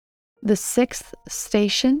The sixth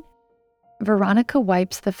station, Veronica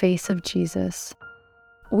wipes the face of Jesus.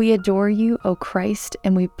 We adore you, O Christ,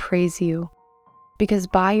 and we praise you, because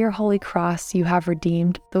by your holy cross you have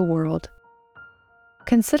redeemed the world.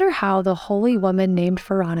 Consider how the holy woman named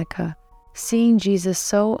Veronica, seeing Jesus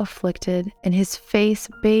so afflicted and his face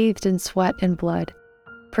bathed in sweat and blood,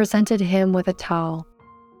 presented him with a towel,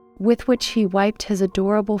 with which he wiped his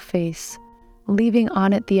adorable face, leaving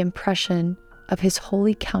on it the impression of his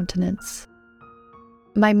holy countenance.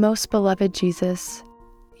 My most beloved Jesus,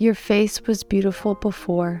 your face was beautiful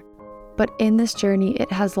before, but in this journey it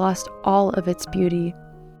has lost all of its beauty,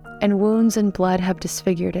 and wounds and blood have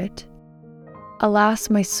disfigured it. Alas,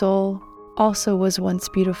 my soul also was once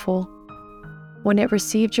beautiful, when it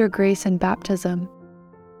received your grace in baptism,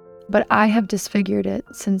 but I have disfigured it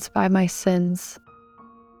since by my sins.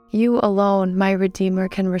 You alone, my Redeemer,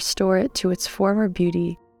 can restore it to its former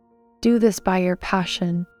beauty. Do this by your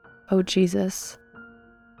passion, O Jesus.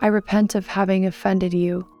 I repent of having offended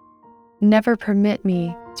you. Never permit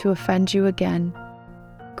me to offend you again.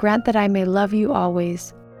 Grant that I may love you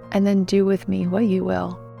always, and then do with me what you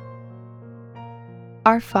will.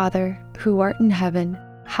 Our Father, who art in heaven,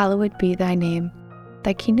 hallowed be thy name.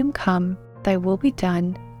 Thy kingdom come, thy will be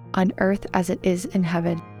done, on earth as it is in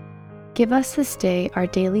heaven. Give us this day our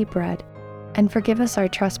daily bread, and forgive us our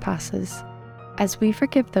trespasses, as we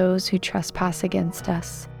forgive those who trespass against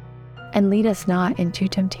us. And lead us not into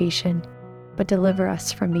temptation, but deliver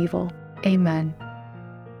us from evil. Amen.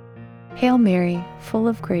 Hail Mary, full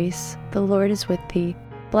of grace, the Lord is with thee.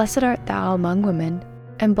 Blessed art thou among women,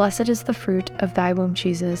 and blessed is the fruit of thy womb,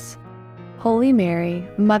 Jesus. Holy Mary,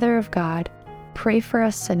 Mother of God, pray for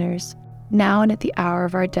us sinners, now and at the hour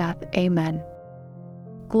of our death. Amen.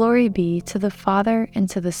 Glory be to the Father, and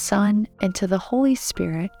to the Son, and to the Holy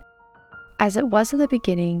Spirit, as it was in the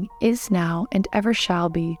beginning, is now, and ever shall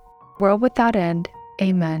be, world without end.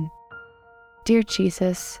 Amen. Dear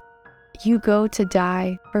Jesus, you go to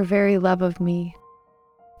die for very love of me.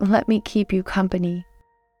 Let me keep you company.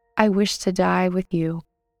 I wish to die with you.